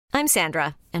I'm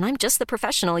Sandra, and I'm just the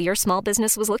professional your small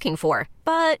business was looking for.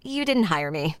 But you didn't hire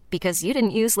me because you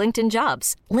didn't use LinkedIn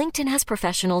Jobs. LinkedIn has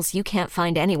professionals you can't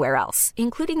find anywhere else,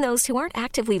 including those who aren't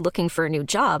actively looking for a new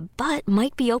job, but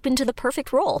might be open to the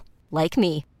perfect role, like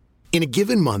me. In a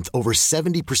given month, over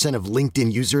 70% of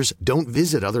LinkedIn users don't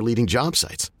visit other leading job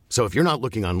sites. So if you're not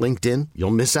looking on LinkedIn,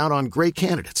 you'll miss out on great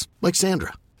candidates like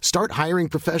Sandra. Start hiring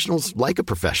professionals like a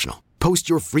professional. Post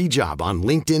your free job on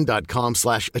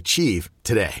linkedin.com/achieve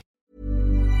today.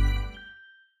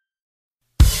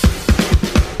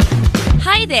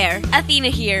 Hi there,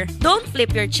 Athena here. Don't flip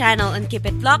your channel and keep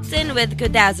it locked in with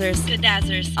Kudazzers.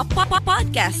 A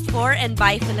podcast for and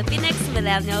by Filipinx,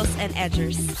 millennials, and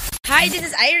edgers. Hi, this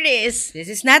is Iris. This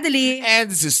is Natalie. And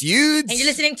this is Yudes. And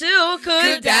you're listening to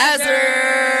Kudazzers.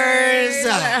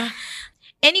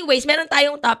 Anyways, meron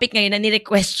tayong topic ngayon na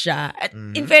ni-request siya. At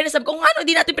in fairness, sabi ko,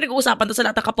 di natin pinag-uusapan to sa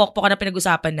lahat ng kapokpokan na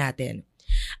pinag-uusapan natin.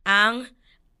 Ang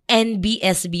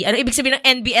NBSB. Ano ibig sabihin ng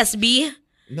NBSB?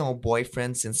 No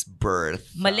boyfriend since birth.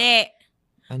 Mali.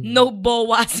 No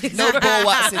BOA since No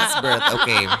BOA since birth.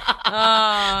 Okay.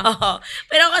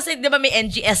 Pero kasi, di ba may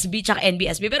NGSB tsaka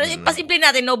NBSB? Pero pasimple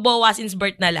natin, no BOA since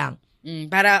birth na lang.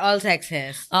 Para all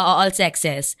sexes. Oo, all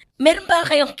sexes. Meron ba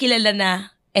kayong kilala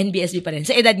na NBSB pa rin?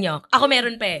 Sa edad nyo? Ako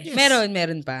meron pa eh. Yes.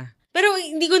 Meron pa. Pero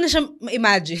hindi ko na siya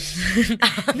ma-imagine.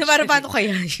 Na parang paano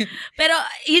kaya yun? Pero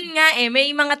yun nga eh,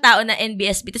 may mga tao na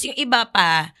NBSB. Tapos yung iba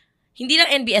pa, hindi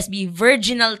lang NBSB,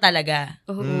 virginal talaga.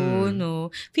 Oo, no.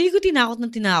 Feeling ko tinakot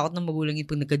ng magulang yun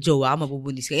pag nagka-jowa,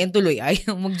 mabubundis ka. Yan tuloy,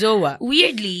 ayaw mag-jowa.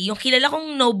 Weirdly, yung kilala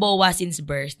kong no BOA since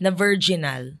birth, na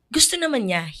virginal, gusto naman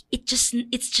niya,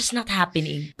 it's just not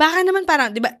happening. Baka naman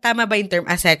parang, di ba, tama ba yung term,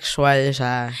 asexual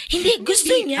siya? Hindi,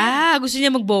 gusto niya. Gusto niya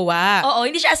mag-bowa. Oo,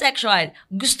 hindi siya asexual.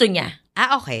 Gusto niya.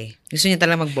 Okay. Gusto niya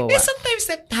talaga mag-bowa. Eh, sometimes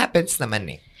that happens naman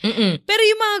eh. Pero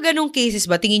yung mga ganong cases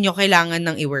ba, tingin nyo kailangan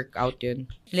nang i-workout yun?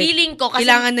 Like, feeling ko kasi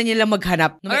kailangan na nila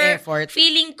maghanap ng effort.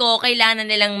 Feeling ko kailangan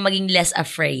nilang maging less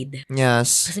afraid.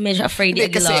 Yes. Kasi medyo afraid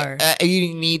Hindi, kasi Aguilar.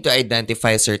 you need to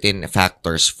identify certain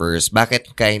factors first.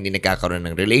 Bakit ka hindi nagkakaroon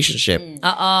ng relationship?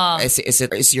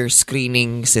 Is your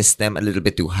screening system a little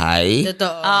bit too high?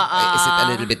 Totoo. Is it a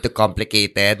little bit too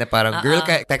complicated? Na parang, girl,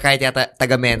 kahit yata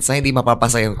taga-mensa, hindi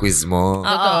mapapasa yung quiz mo.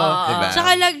 Totoo. Diba?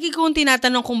 Saka lagi kong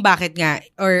tinatanong kung bakit nga,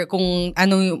 or kung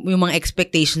ano yung mga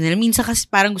expectations nila. Minsan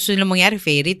kasi parang gusto nila mangyari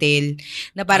fairy tale.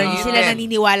 Na parang hindi sila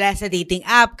naniniwala sa dating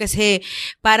app kasi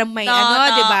parang may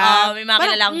diba? May mga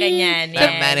kilala akong ganyan.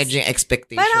 Parang managing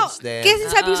expectations din.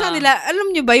 Kasi sabi ko sa kanila, alam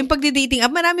nyo ba, yung pagdi-dating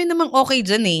app, marami namang okay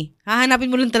dyan eh. Hahanapin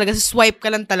mo lang talaga, swipe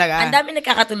ka lang talaga. Ang dami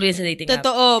nagkakatuloy sa dating app.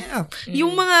 Totoo. Yeah.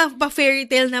 Yung mga pa-fairy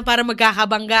tale na para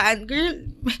magkakabanggaan, girl,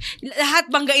 lahat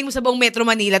banggain mo sa buong Metro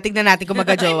Manila, tignan natin kung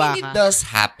magkajowa ka. It does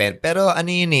happen. Pero ano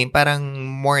yun eh, parang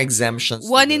more exemptions.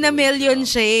 1 in a million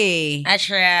siya eh. That's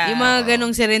right. Yung mga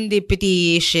ganong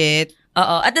serendipity shit.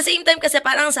 Oo. At the same time kasi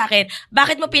parang sa akin,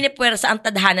 bakit mo pinipwersa ang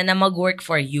tadhana na mag-work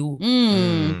for you?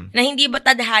 Na hindi ba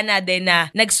tadhana din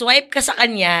na nag-swipe ka sa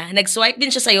kanya, nag-swipe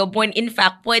din siya sa'yo, when in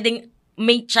fact, pwedeng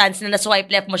may chance na na-swipe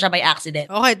left mo siya by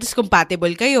accident. Okay, tapos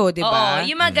compatible kayo, di ba? Oo,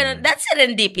 yung mga ganun. That's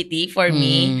serendipity for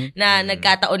me na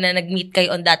nagkataon na nag-meet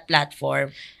kayo on that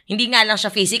platform. Hindi nga lang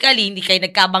siya physically, hindi kayo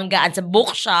nagkabanggaan sa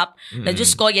bookshop na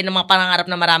Diyos ko, yan ang mga pangangarap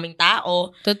na maraming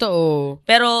tao. Totoo.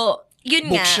 Pero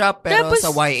yun nga. Bookshop, pero tapos, sa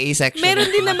YA section. Meron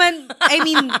din naman, I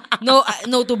mean,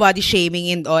 no to body shaming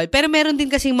and all, pero meron din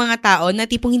kasing mga tao na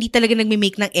tipong hindi talaga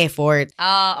nagme-make ng effort.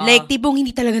 Like, tipong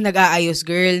hindi talaga nag-aayos,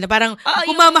 girl. Na parang,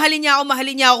 kung mahalin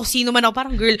niya ako, sino man ako,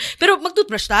 parang girl. Pero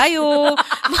mag-toothbrush tayo,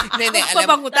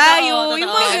 magpabango tayo,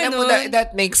 yung mga ganun.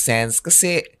 That makes sense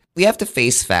kasi we have to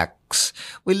face facts.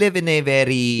 We live in a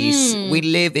very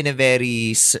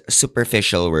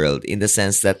superficial world in the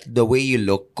sense that the way you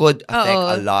look could affect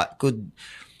a lot, could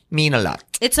mean a lot.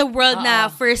 It's a world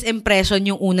na first impression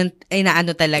yung unang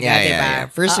inaano talaga, diba?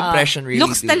 Yeah. First impression really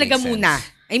looks talaga muna.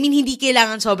 I mean, hindi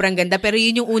kailangan sobrang ganda, pero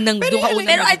yun yung unang, doon ka unang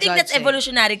pero I think that's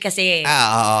evolutionary kasi.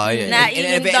 Na in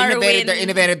a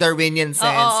very Darwinian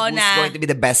sense, who's going to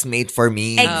be the best mate for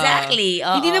me. Exactly.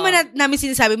 Hindi naman namin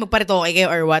sinasabi magparitoke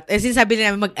kayo or what. Sinasabi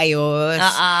namin mag-ayos.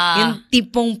 Yung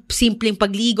tipong simpleng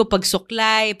pagligo,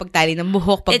 pagsuklay, pagtali ng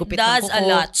buhok, paggupit ng kuko. It does a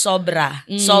lot. Sobra.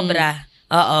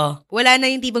 Oo. Wala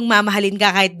na yung tipong mamahalin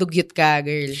ka kahit dugyot ka,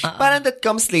 girl. Parang that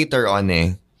comes later on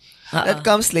eh. That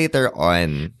comes later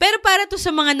on. Pero para to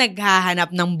sa mga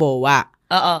naghahanap ng bowa.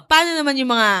 Paano naman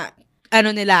yung mga,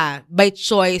 nila, by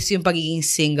choice yung pagiging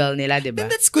single nila, di ba?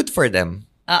 And that's good for them.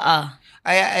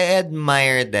 I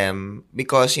admire them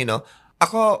because,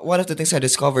 ako, one of the things I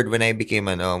discovered when I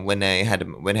became, when I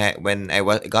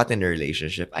got in a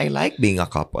relationship, I like being a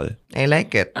couple. I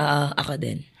like it. Ako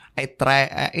din.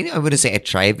 I wouldn't say I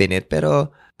thrive in it,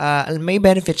 pero may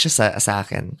benefit siya sa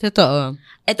akin. Totoo.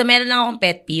 Ito, meron lang akong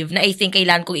pet peeve na I think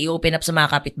kailangan kong i-open up sa mga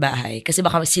kapitbahay kasi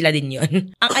baka sila din yun.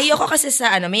 Ang ayoko kasi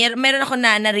sa meron ako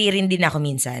na naririndi na ako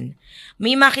minsan.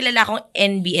 May makilala akong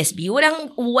NBSB.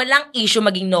 Walang issue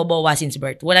maging no-BOA since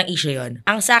birth. Walang issue yon.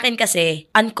 Ang sa akin kasi,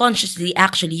 unconsciously,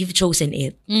 actually, you've chosen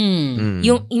it.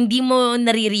 Yung hindi mo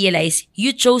nare-realize,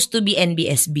 you chose to be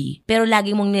NBSB. Pero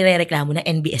lagi mong nirereklamo na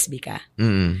NBSB ka.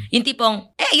 Yung tipong,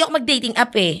 ayoko mag-dating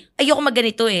app ayoko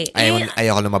mag-ganito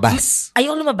Ayoko lumabas.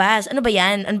 Ayoko lumabas. Ano ba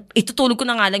yan? Itutulog ko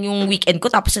na nga lang yung weekend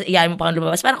ko tapos iyan mo pang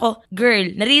lumabas. Parang ko, girl,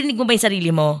 naririnig mo ba yung sarili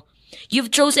mo?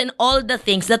 You've chosen all the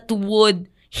things that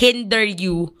would hinder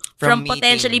you from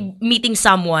potentially meeting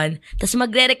someone. Tapos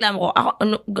magre-reklamo ko,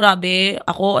 grabe,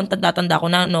 ang tanda-tanda ko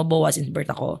na no-BOA since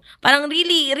birth ako. Parang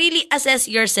really, really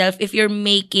assess yourself if you're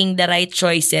making the right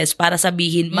choices para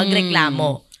sabihin,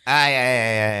 magreklamo.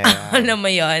 Ay. Alam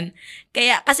mo yun?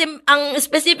 Kaya, kasi ang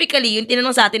specifically, yung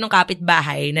tinanong sa atin ng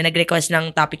kapitbahay na nag-request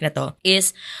ng topic na to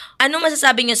is, ano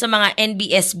masasabi nyo sa mga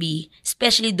NBSB,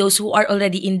 especially those who are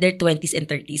already in their 20s and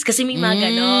 30s? Kasi may mga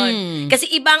ganon. Kasi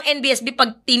ibang NBSB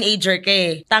pag teenager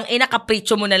ka Tang-ina,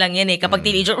 kapricho mo na lang yan Kapag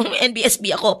teenager,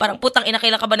 NBSB ako. Parang putang ina,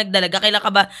 kailan ka ba nagdalaga? Kailan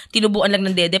ka ba tinubuan lang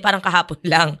ng dede? Parang kahapon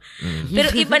lang.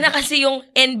 Pero iba na kasi yung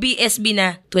NBSB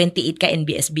na 28 ka,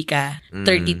 NBSB ka.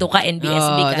 32 ka,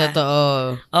 NBSB ka. Totoo.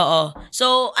 Oo.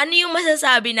 So, ano yung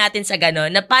masasabi natin sa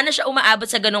ganon? Na paano siya umaabot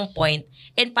sa ganong point?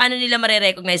 And paano nila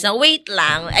marirecognize na, wait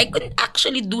lang, I could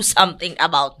actually do something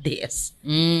about this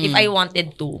if I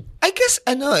wanted to. I guess,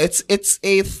 it's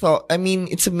a thought,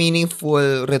 it's a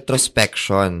meaningful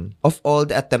retrospection of all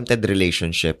the attempted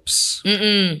relationships.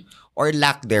 Or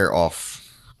lack thereof.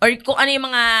 Or kung ano yung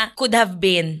mga could have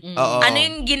been. Ano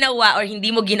yung ginawa or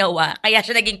hindi mo ginawa, kaya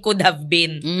siya naging could have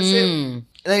been.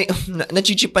 Kasi,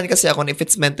 nachichipan kasi ako if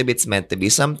it's meant to be, it's meant to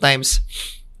be. Sometimes,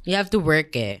 you have to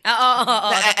work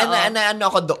Ano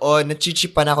ako doon,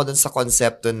 nachichipan ako doon sa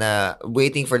konsepto na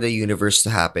waiting for the universe to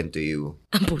happen to you.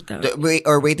 Ang puta.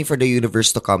 Or waiting for the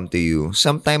universe to come to you.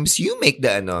 Sometimes you make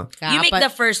the you make the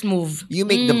first move. You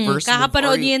make the first move.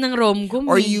 Kakapanood niya ng rom-com.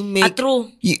 Or you make... true.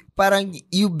 Parang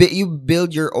you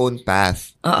build your own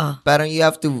path. Parang you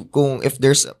have to, if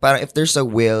there's a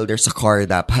will, there's a car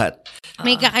dapat.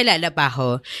 May kakilala pa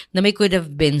ako na may could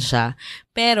have been siya.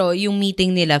 Pero yung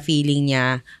meeting nila, feeling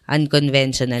niya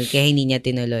unconventional kaya hindi niya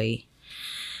tinuloy.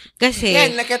 Kasi,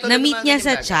 na-meet niya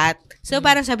sa chat. So,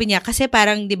 parang sabi niya, kasi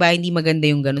parang, di ba, hindi maganda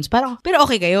yung ganun. So, parang, pero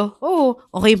okay kayo? Oo.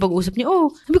 Okay yung pag-usap niya? Oo.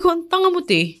 Sabi ko, ang tanga mo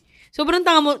sobrang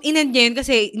tanga mo. Inend niya yun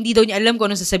kasi hindi daw niya alam kung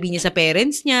anong sasabihin niya sa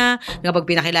parents niya. Kapag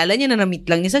pinakilala niya, na-meet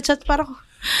lang niya sa chat. Parang,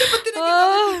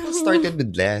 people started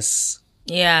with less.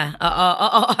 Yeah.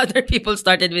 Other people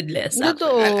started with less.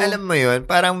 Totoo. Alam mo yun,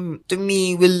 parang to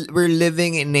me, we're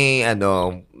living in a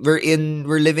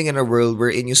we're living in a world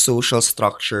wherein yung social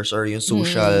structures or yung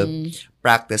social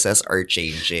practices are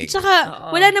changing. Saka,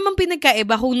 wala namang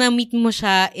pinagkaiba kung na-meet mo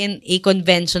siya in a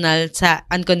conventional sa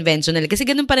unconventional. Kasi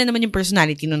ganun pa rin naman yung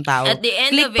personality ng tao. At the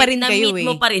end Click of pa it, rin kayo na-meet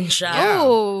mo pa rin siya. Yeah.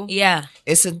 Oh. Yeah.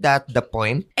 Isn't that the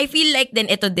point? I feel like then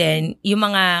ito din, yung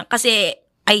mga, kasi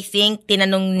I think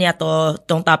tinanong niya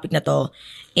tong topic na to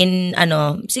in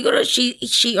siguro she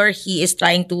or he is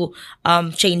trying to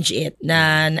change it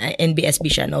na NBSB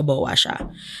siya, no BOA siya.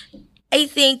 I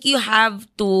think you have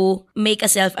to make a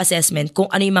self-assessment kung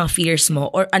ano yung mga fears mo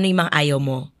or ano yung mga ayaw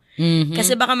mo. Mm-hmm.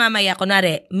 Kasi baka mamaya,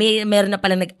 kunwari, meron na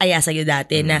palang nag-aya sa'yo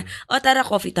dati na, tara,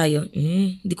 coffee tayo.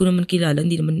 Hindi ko naman kilala,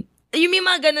 hindi naman, yung may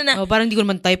mga gano'n na. Parang hindi ko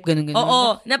naman type, gano'n.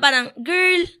 Oo, na parang,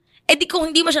 girl,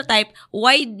 kung hindi mo siya type,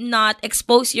 why not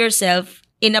expose yourself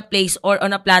in a place or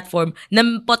on a platform na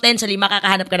potentially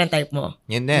makakahanap ka ng type mo?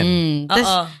 Yun din.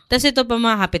 Tas ito pa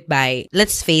mga kapitbahay,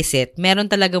 let's face it, meron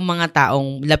talagang mga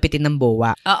taong lapitin ng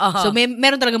BOA. So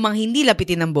meron talagang mga hindi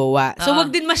lapitin ng BOA. So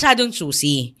wag din masyadong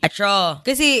choosy. Atro.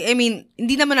 Kasi,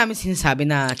 hindi naman namin sinasabi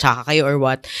na tsaka kayo or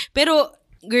what. Pero,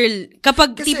 girl,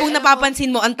 kapag kasi, tipong napapansin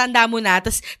mo, ang tanda mo na,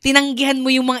 tas tinanggihan mo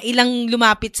yung mga ilang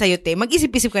lumapit sa'yo,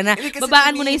 mag-isip-isip ka na,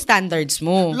 babaan mo na yung standards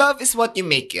mo. Love is what you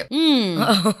make it.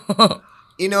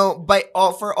 You know,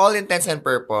 for all intents and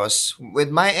purpose, with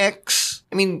my ex,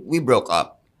 we broke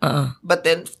up. But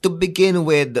then, to begin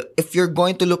with, if you're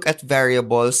going to look at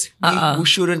variables,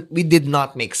 we did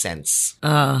not make sense.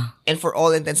 And for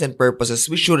all intents and purposes,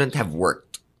 we shouldn't have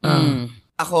worked.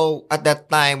 Ako, at that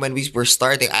time, when we were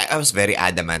starting, I was very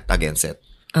adamant against it.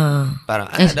 Parang,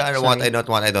 I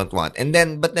don't want.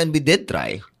 But then we did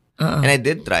try. And I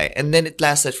did try. And then it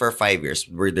lasted for 5 years.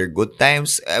 Were there good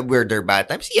times? Were there bad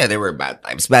times? Yeah, there were bad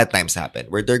times. Bad times happened.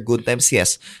 Were there good times?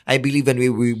 Yes. I believe when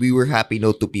we were happy,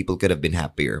 no two people could have been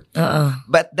happier.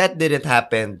 But that didn't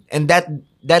happen. And that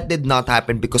that did not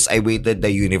happen because I waited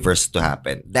the universe to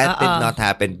happen. That did not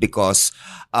happen because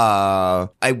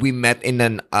we met in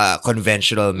an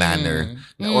conventional manner.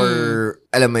 Or,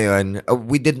 alam mo yun,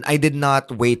 I did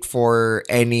not wait for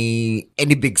any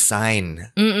big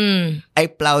sign. I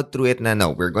plowed through it na, no,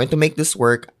 we're going to make this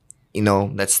work. You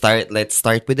know, let's start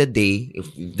with a day.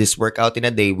 If this work out in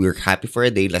a day, we're happy for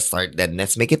a day. Let's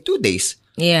make it 2 days.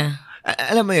 Yeah.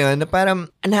 Alam mo yun, na parang,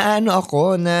 naano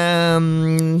ako na,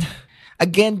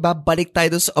 again, babalik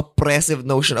tayo sa oppressive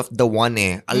notion of the one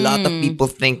eh. A lot of people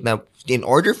think na in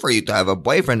order for you to have a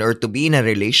boyfriend or to be in a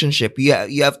relationship, you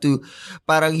have to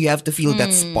feel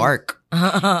that spark.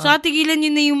 So, tigilan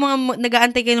yun na yung mga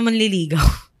nag-aantay kayo naman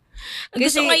liligaw.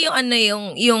 Gusto ko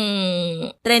yung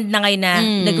trend na ngayon na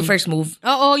nag-first move.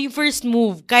 Oo, yung first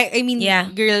move.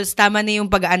 Girls, tama na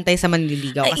yung pag-aantay sa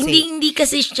manliligaw. Kasi hindi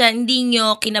kasi siya, hindi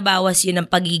nyo kinabawas yun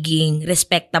ng pagiging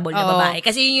respectable na babae.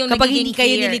 Kasi yun yung kapag hindi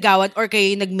kayo niligawan or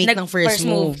kayo nag-make ng first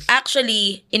move.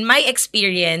 Actually, in my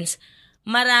experience,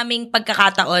 maraming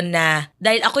pagkakataon na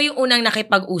dahil ako yung unang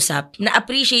nakipag-usap,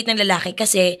 na-appreciate ng lalaki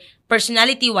kasi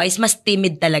personality-wise, mas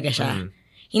timid talaga siya.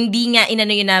 Hindi nga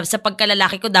inano yun na sa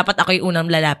pagkalalaki ko, dapat ako yung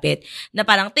unang lalapit. Na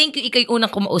parang, thank you, ikaw yung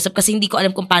unang kumausap kasi hindi ko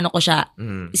alam kung paano ko siya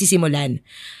sisimulan.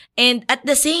 And at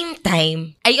the same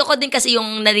time, ayoko din kasi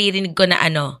yung naririnig ko na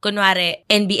kunwari,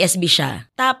 NBSB siya.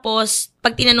 Tapos,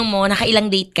 pag tinanong mo, nakailang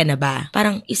date ka na ba?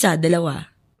 Parang, 1, 2.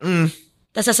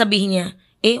 Tapos sasabihin niya,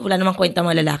 wala namang kwenta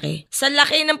mga lalaki. Sa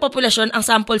laki ng populasyon, ang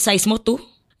sample size mo, 2.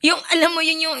 Yung, alam mo,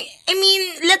 yun yung,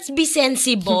 let's be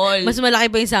sensible. Mas malaki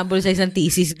pa yung sample size ng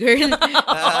thesis, girl.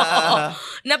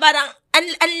 Na parang,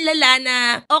 ang lala na,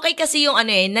 okay kasi yung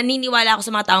naniniwala ako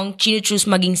sa mga taong choose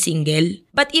maging single.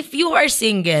 But if you are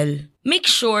single, make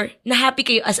sure na happy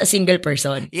kayo as a single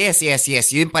person. Yes.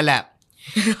 Yun pala.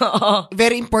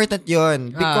 Very important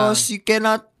yun. Because you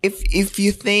cannot, if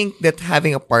you think that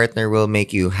having a partner will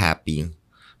make you happy,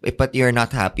 but you're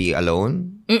not happy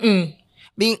alone,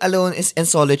 being alone and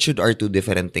solitude are 2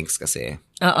 different things kasi.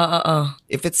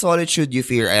 If it's solitude, you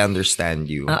fear, I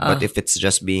understand you. But if it's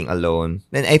just being alone,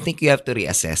 then I think you have to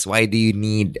reassess. Why do you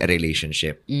need a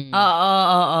relationship?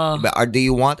 Or do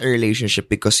you want a relationship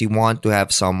because you want to have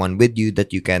someone with you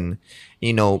that you can,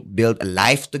 build a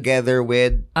life together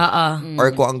with?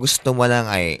 Or kung ang gusto mo lang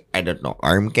ay, I don't know,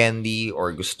 arm candy, or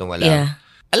gusto mo lang. Yeah.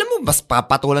 Alam mo, mas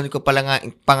papatulan ko pa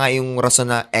nga yung rason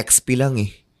na XP lang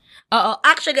eh.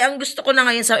 Actually, ang gusto ko na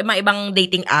ngayon sa ibang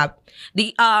dating app,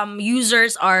 the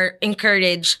users are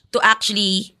encouraged to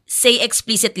actually say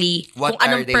explicitly what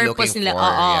kung anong purpose nila.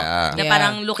 Na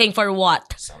parang looking for what?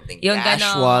 Something yung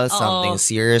casual, something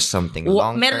serious, something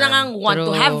long-term. Meron na ngang want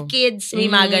to have kids,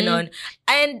 may mga ganon.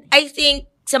 And I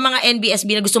think sa mga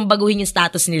NBSB na gustong baguhin yung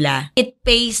status nila, it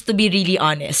pays to be really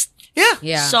honest.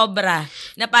 Yeah. Sobra.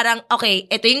 Na parang, okay,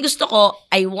 ito yung gusto ko,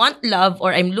 I want love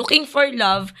or I'm looking for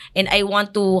love and I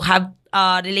want to have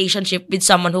a relationship with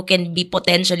someone who can be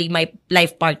potentially my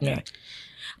life partner.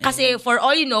 Kasi for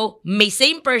all you know, may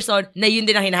same person na yun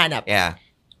din ang hinahanap. Yeah.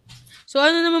 So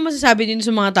ano naman masasabi din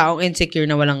sa mga taong insecure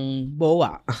na walang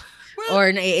bowa?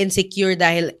 Or na-insecure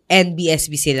dahil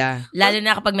NBSB sila? Lalo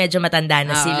na kapag medyo matanda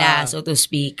na sila, so to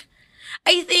speak.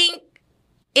 I think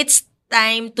it's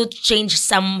time to change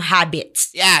some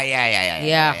habits.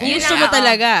 Yeah. Kung gusto mo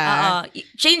talaga.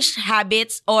 Change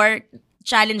habits or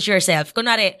challenge yourself.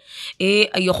 Kunwari,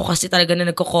 ayoko kasi talaga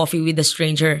na nagko-coffee with a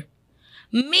stranger.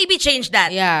 Maybe change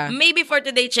that. Yeah. Maybe for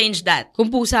today, change that.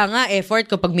 Kung pusa nga, effort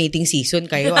kapag mating season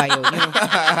kayo, ayaw nyo.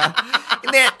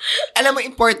 Hindi, alam mo,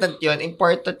 important yun.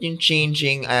 Important yung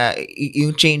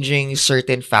changing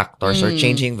certain factors or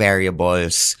changing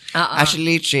variables.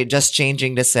 Actually, just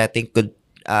changing the setting could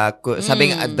sabi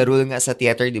nga, the rule nga sa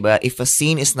theater, di ba, if a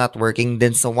scene is not working,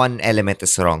 then so one element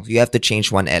is wrong. You have to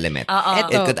change one element.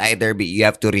 It could either be, you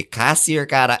have to recast your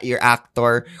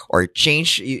actor, or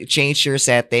change your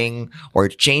setting, or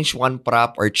change one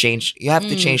prop, or you have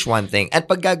to change one thing. At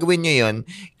pag gagawin nyo yun,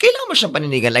 kailangan mo siyang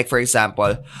paninigan. Like, for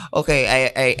example, okay,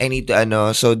 I need to,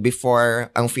 so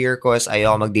before, ang fear ko is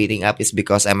ayaw mag-dating app is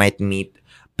because I might meet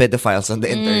pedophiles on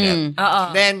the internet.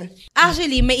 Then,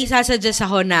 actually, may isasuggest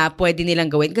ako na pwede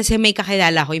nilang gawin kasi may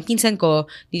kakilala ko. Yung pinsan ko,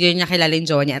 dito niya kilala yung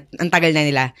jowa niya at ang tagal na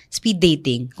nila. Speed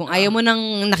dating. Kung ayaw mo nang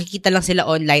nakikita lang sila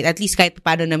online, at least kahit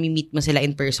paano nami-meet mo sila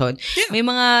in person. Yeah. May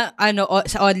mga,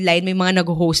 sa online, may mga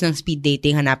nag-host ng speed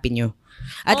dating, hanapin nyo.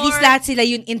 At least lahat sila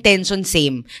yung intention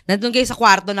same. Nandun kayo sa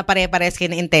kwarto na pare-pares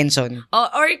kayo ng intention.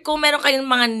 Or kung meron kayong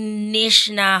mga niche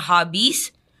na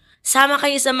hobbies, sama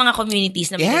kayo sa mga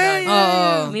communities na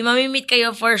may mamimit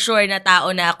kayo for sure na tao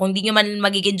na kung di nyo man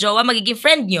magiging jowa, magiging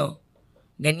friend nyo.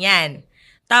 Ganyan.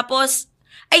 Tapos,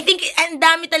 I think, ang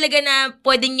dami talaga na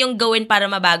pwedeng yung gawin para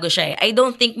mabago siya eh. I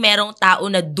don't think merong tao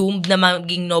na doomed na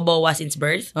maging no bowa since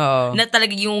birth. Oo. Na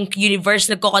talaga yung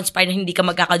universe nagko-conspire na hindi ka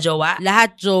magkakajowa.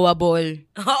 Lahat jowa-ball.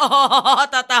 Oo,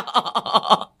 totoo.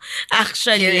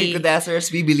 Actually. Here in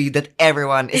Kudasers, we believe that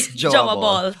everyone is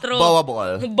jowa-ball. True.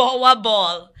 Bowa-ball.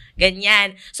 Bowa-ball.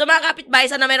 Ganyan. So mga kapitbahay,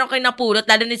 sana meron kayong napulot,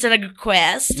 lalo din sa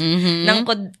nag-request ng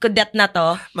kudet na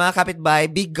to. Mga kapitbahay,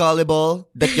 be gullible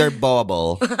that you're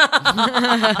bowa-ball.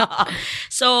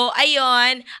 So,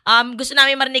 ayun, gusto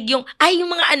namin marinig yung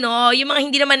mga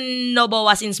hindi naman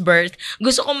no-bowa since birth.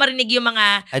 Gusto kong marinig yung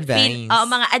mga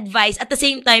mga advice. At the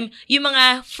same time, yung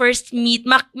mga first meet,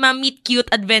 ma-meet cute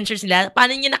adventures nila.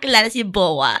 Paano nyo nakilala si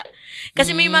Bowa?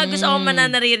 Kasi may mga gusto akong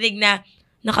mananarinig na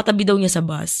nakatabi daw niya sa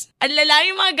bus. Ang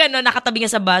lalaki yung mga gano'n, nakatabi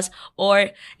niya sa bus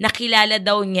or nakilala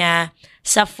daw niya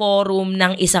sa forum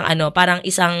ng isang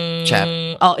chat.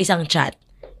 Isang chat.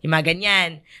 Yung mga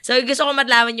ganyan. So, gusto ko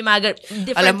malaman yung mga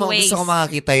different Alam mo, ways. gusto ko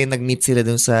makakita yung nag-meet sila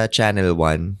dun sa Channel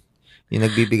 1. Yung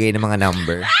nagbibigay ng mga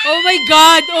number. Oh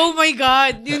my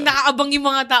God. Yung nakaabang yung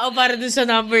mga tao para dun sa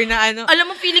number na ano. Alam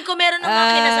mo, feeling ko meron ng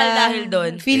mga kinasal dahil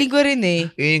doon. Feeling ko rin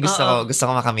eh. Yun yung gusto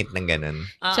ko makamit ng ganun.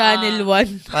 Channel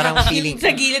 1. Parang feeling.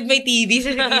 Sa gilid may TV,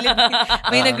 sa gilid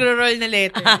may nagro-roll na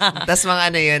letters. Tapos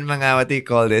mga mga what do you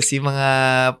call this? Yung mga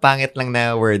pangit lang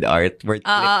na word clip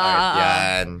art.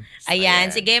 Yan.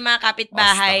 Ayan. Sige mga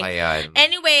kapitbahay. Basta ka yan.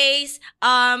 Anyways,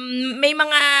 may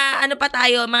mga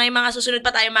may mga susunod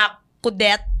pa tayo mga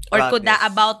kudet or kuda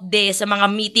about this sa mga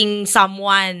meeting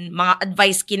someone, mga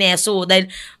advice kineso dahil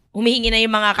humihingi na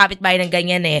yung mga kapitbahay ng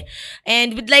ganyan eh.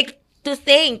 And we'd like to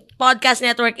thank Podcast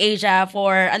Network Asia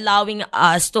for allowing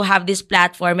us to have this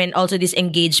platform and also this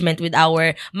engagement with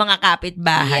our mga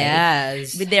kapitbahay.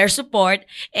 Yes. With their support.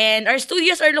 And our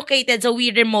studios are located sa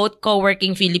We Remote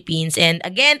Co-working Philippines. And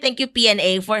again, thank you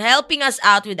PNA for helping us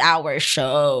out with our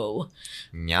show.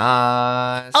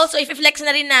 Yes. Also, if-flex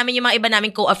na rin namin yung mga iba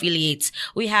naming co-affiliates.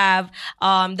 We have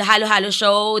the Halo Halo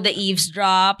Show, the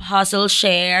Eavesdrop, Hustle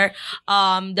Share,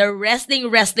 the Wrestling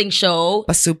Show.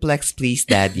 Pa-suplex please,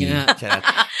 Daddy.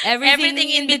 Everything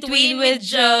in between with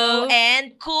Joe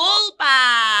and Cool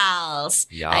Pals.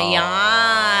 Yes.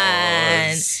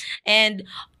 Ayan. And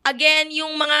again,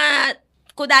 yung mga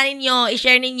kudanin nyo,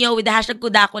 i-share ninyo with the hashtag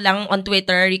kudako lang on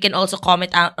Twitter. You can also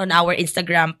comment on our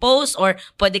Instagram post or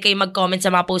pwede kayo mag-comment sa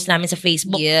mga posts namin sa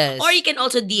Facebook. Yes. Or you can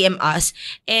also DM us.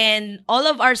 And all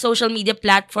of our social media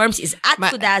platforms is at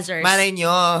Kudazers. Malay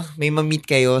nyo, may ma-meet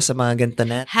kayo sa mga ganito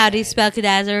na. How do you spell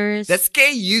Kudazers? That's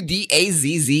Kudazzers.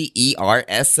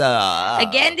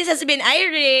 Again, this has been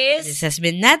Iris. This has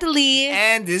been Natalie.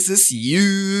 And this is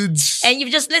Huge. And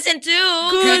you've just listened to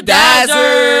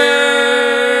Kudazzers.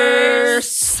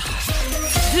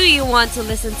 Do you want to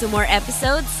listen to more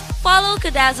episodes? Follow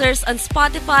Kudazers on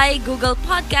Spotify, Google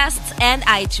Podcasts, and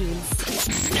iTunes.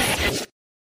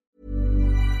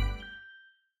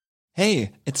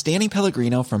 Hey, it's Danny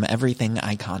Pellegrino from Everything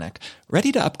Iconic.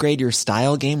 Ready to upgrade your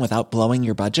style game without blowing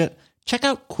your budget? Check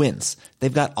out Quince.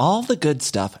 They've got all the good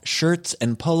stuff, shirts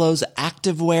and polos,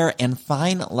 activewear, and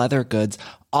fine leather goods,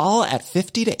 all at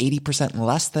 50 to 80%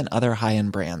 less than other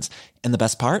high-end brands. And the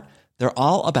best part? They're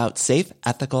all about safe,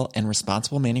 ethical, and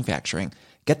responsible manufacturing.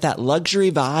 Get that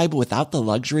luxury vibe without the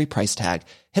luxury price tag.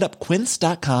 Hit up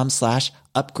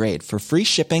quince.com/upgrade for free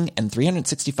shipping and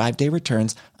 365-day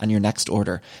returns on your next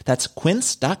order. That's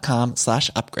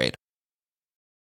quince.com/upgrade.